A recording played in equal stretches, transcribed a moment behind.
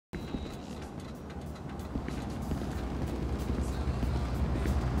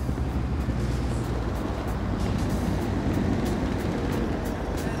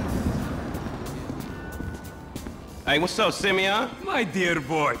Hey, what's up, Simeon? My dear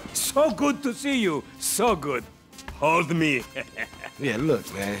boy, so good to see you. So good. Hold me. Yeah,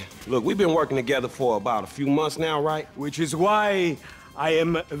 look, man. Look, we've been working together for about a few months now, right? Which is why I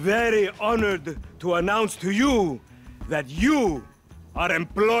am very honored to announce to you that you are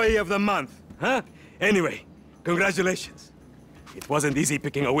Employee of the Month, huh? Anyway, congratulations. It wasn't easy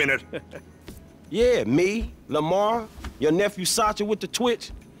picking a winner. Yeah, me, Lamar, your nephew Sacha with the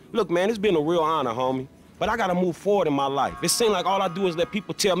Twitch. Look, man, it's been a real honor, homie. But I gotta move forward in my life. It seems like all I do is let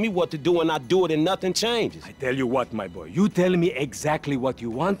people tell me what to do and I do it and nothing changes. I tell you what, my boy. You tell me exactly what you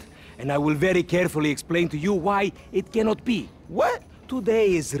want, and I will very carefully explain to you why it cannot be. What?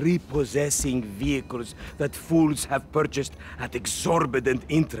 Today is repossessing vehicles that fools have purchased at exorbitant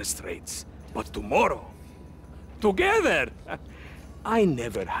interest rates. But tomorrow, together, I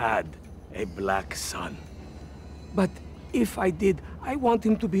never had a black son. But if I did, I want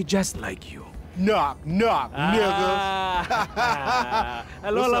him to be just like you. Knock, knock, niggas.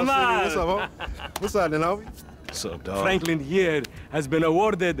 Hello, What's Lamar. up, What's up, homie? What's up, then, homie? What's up, dog? Franklin here has been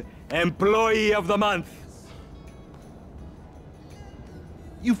awarded Employee of the Month.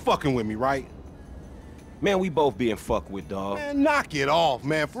 You fucking with me, right? Man, we both being fucked with, dog. Man, knock it off,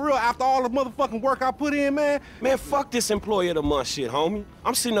 man. For real, after all the motherfucking work I put in, man. Man, fuck this Employee of the Month shit, homie.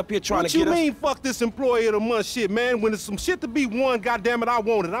 I'm sitting up here trying to get us... What you mean, fuck this Employee of the Month shit, man? When there's some shit to be won, goddammit, I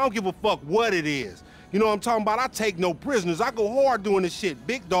want it. I don't give a fuck what it is. You know what I'm talking about? I take no prisoners. I go hard doing this shit.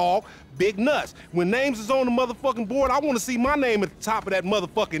 Big dog, big nuts. When names is on the motherfucking board, I want to see my name at the top of that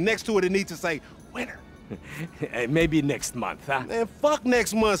motherfucking next to it. It needs to say, winner. Maybe next month, huh? Man, fuck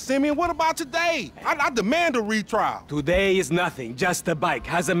next month, Simeon. What about today? I demand a retrial. Today is nothing, just a bike.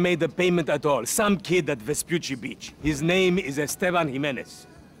 Hasn't made a payment at all. Some kid at Vespucci Beach. His name is Esteban Jimenez.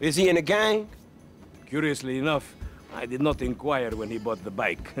 Is he in the gang? Curiously enough, I did not inquire when he bought the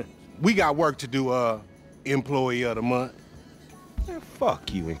bike. We got work to do, Employee of the Month. Man,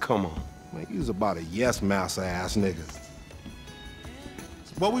 fuck you and come on. Man, you was about a yes-mouse ass nigga.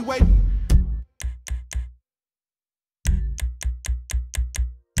 What we waiting?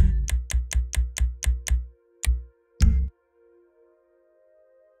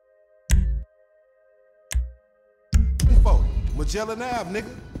 Magellan Ave, nigga.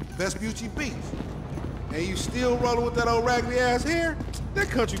 Vespucci Beach. And you still rolling with that old raggedy ass hair? That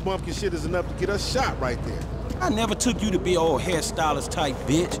country bumpkin shit is enough to get us shot right there. I never took you to be old hairstylist type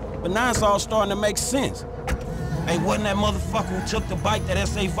bitch, but now it's all starting to make sense. Hey, wasn't that motherfucker who took the bike, that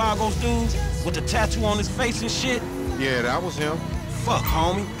S.A. Vagos dude, with the tattoo on his face and shit? Yeah, that was him. Fuck,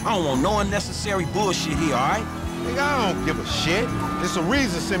 homie. I don't want no unnecessary bullshit here, all right? Nigga, I don't give a shit. There's a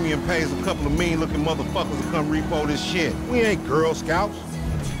reason Simeon pays a couple of mean-looking motherfuckers to come repo this shit. We ain't Girl Scouts.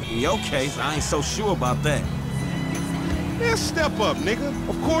 In your case, I ain't so sure about that. Man, step up, nigga.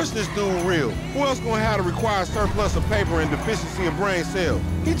 Of course this dude real. Who else gonna have the required surplus of paper and deficiency of brain cells?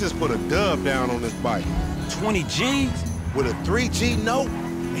 He just put a dub down on this bike. 20 G's? With a 3G note?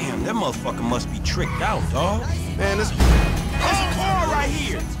 Damn, that motherfucker must be tricked out, dog. Man, this car right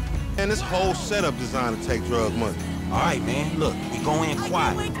here. And this whole setup designed to take drug money. All right, man, look, we go in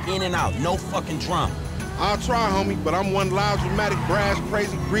quiet, in and out, no fucking drama. I'll try, homie, but I'm one loud, dramatic, brash,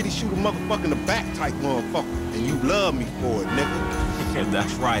 crazy, greedy, shoot a motherfucker in the back type motherfucker. And you love me for it, nigga.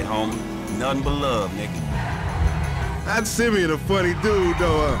 That's right, homie. Nothing but love, nigga. That Simeon a funny dude,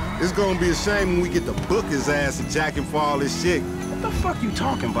 though. It's gonna be a shame when we get to book his ass and jack him for all this shit. What the fuck you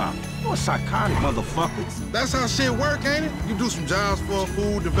talking about? You a psychotic motherfucker. That's how shit work, ain't it? You do some jobs for a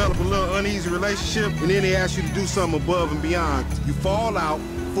fool, develop a little uneasy relationship, and then they ask you to do something above and beyond. You fall out,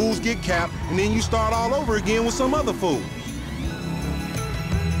 fools get capped, and then you start all over again with some other fool.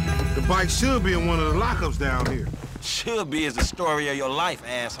 The bike should be in one of the lockups down here. Should be is the story of your life,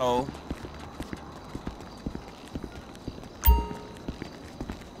 asshole.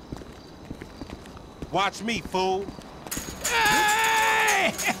 Watch me, fool.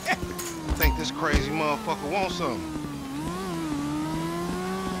 Hey! Think this crazy motherfucker wants something.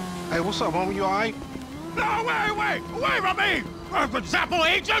 Hey, what's up, homie? You all right? No, wait from me! For example,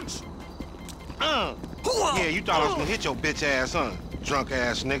 agents! Yeah, you thought I was gonna hit your bitch ass, huh? Drunk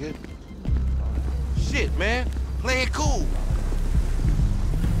ass nigga. Shit, man. Play it cool.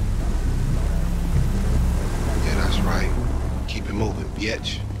 Yeah, that's right. Keep it moving,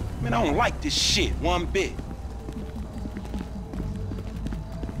 bitch. Man, I don't like this shit one bit.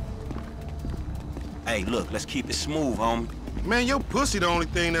 Hey, look, let's keep it smooth, homie. Man, your pussy the only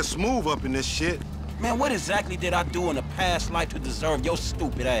thing that's smooth up in this shit. Man, what exactly did I do in a past life to deserve your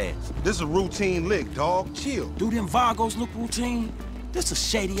stupid ass? This a routine lick, dog. Chill. Do them Vagos look routine? This a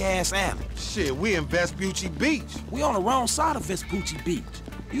shady-ass alley. Shit, we in Vespucci Beach. We on the wrong side of Vespucci Beach.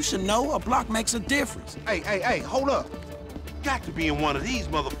 You should know a block makes a difference. Hey, hold up. Got to be in one of these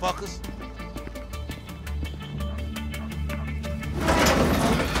motherfuckers.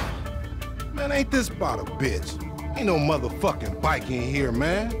 Man, ain't this about a bitch? Ain't no motherfucking bike in here,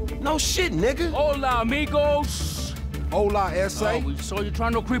 man. No shit, nigga. Hola, amigos. Hola, S.A. Oh, we saw you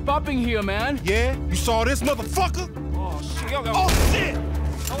trying to creep up in here, man. Yeah? You saw this motherfucker? Oh, shit. Oh, shit!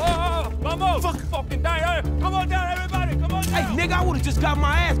 Vamos! Fucking down. Hey, come on down, everybody. Come on Hey, down. nigga, I would've just got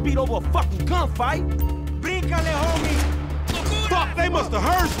my ass beat over a fucking gunfight. Bríncale, homie! Fuck, they must have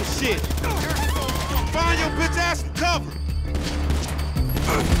heard some shit. Find your bitch ass some cover.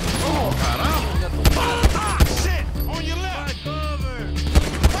 Oh, caramba. Ah, shit! On your left.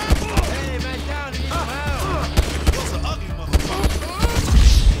 Hey, man, down in Those are ugly motherfuckers.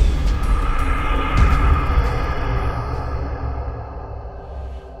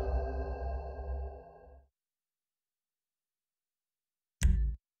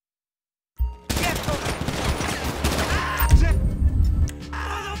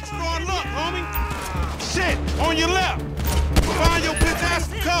 Start luck, homie. Shit, on your left. Find your bitch ass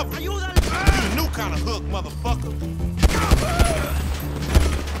some cover. You a new kind of hook, motherfucker.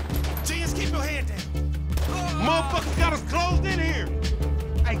 Just keep your head down. Motherfuckers got us closed in here.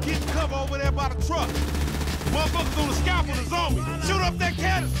 Hey, get cover over there by the truck. Motherfuckers on the scaffold is on me. Shoot up that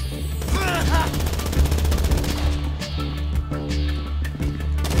cannon.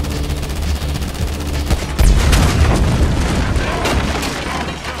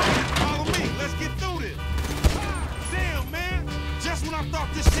 Follow me. Let's get through this. Damn, man. Just when I thought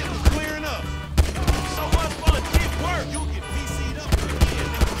this shit was clearing up. So much fun. Get work. You'll get PC'd up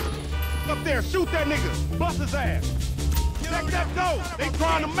again. Up there, shoot that nigga. Bust his ass. Check that door. They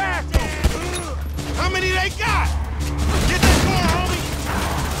trying to mask him. How many they got? Get that car, homie.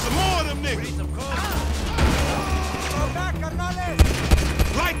 Some more of them niggas.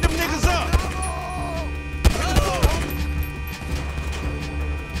 Light them niggas up.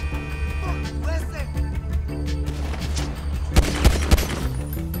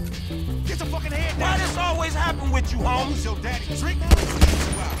 Get your fucking head down. Why this always happen with you, homies? Your daddy trick you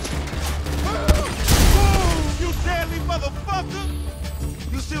out. You deadly motherfucker!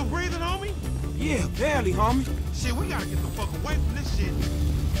 You still breathing, homie? Yeah, barely, homie. Shit, we gotta get the fuck away from this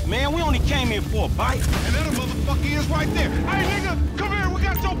shit. Man, we only came here for a bite. And that motherfucker is right there. Hey, nigga, come here, we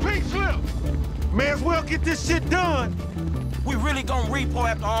got your pink slip. May as well get this shit done. We really gonna repo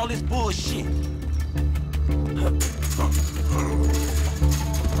after all this bullshit.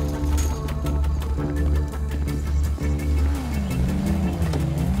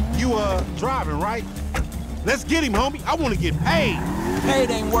 You, driving, right? Let's get him, homie. I wanna get paid. Paid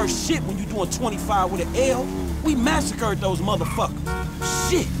ain't worth shit when you doing 25 with an L. We massacred those motherfuckers.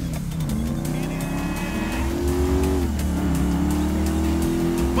 Shit.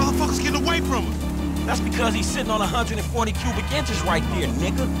 Motherfuckers getting away from us. That's because he's sitting on 140 cubic inches right there,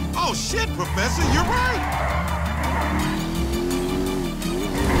 nigga. Oh, shit, Professor, you're right.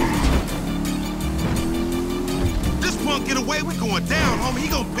 This punk get away, we going down, homie. He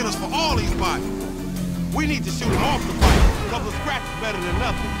gonna pin us for all these bodies. We need to shoot him off the bike. A couple of scratches better than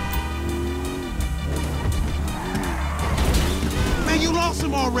nothing. Man, you lost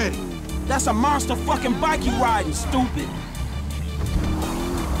him already. That's a monster fucking bike you riding, stupid.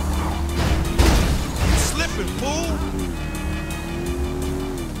 Slipping, fool.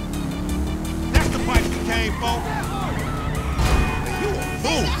 That's the bike we came for. You a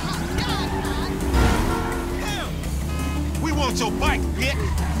fool. We want your bike, bitch.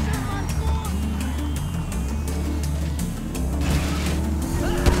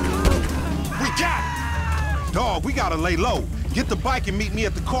 We got it. Dog, we gotta lay low. Get the bike and meet me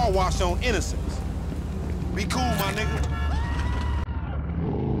at the car wash on Innocence. Be cool, my nigga.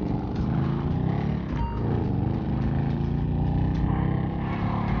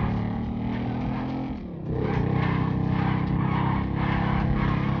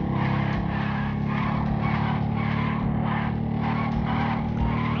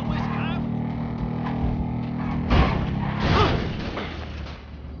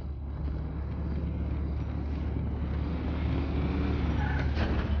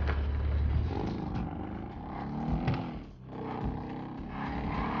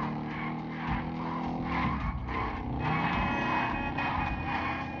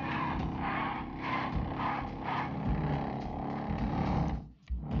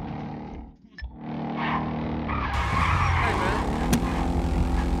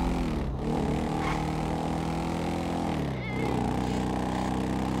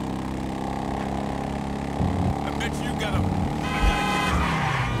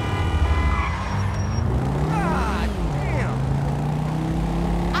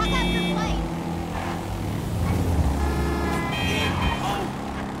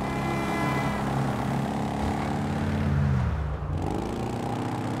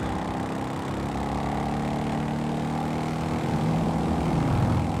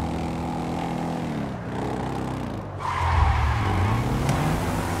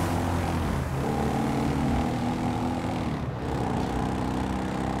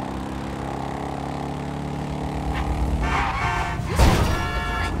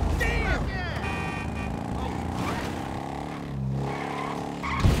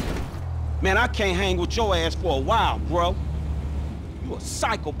 Man, I can't hang with your ass for a while, bro. You a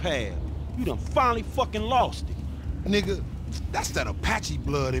psychopath. You done finally fucking lost it. Nigga, that's that Apache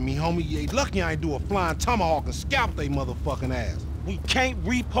blood in me, homie. You ain't lucky I ain't do a flying tomahawk and scalp they motherfucking ass. We can't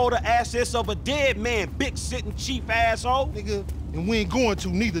repo the assets of a dead man, big sitting chief asshole. Nigga, and we ain't going to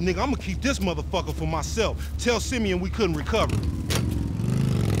neither, nigga. I'm gonna keep this motherfucker for myself. Tell Simeon we couldn't recover.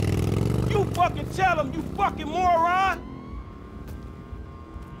 You fucking tell him, you fucking moron!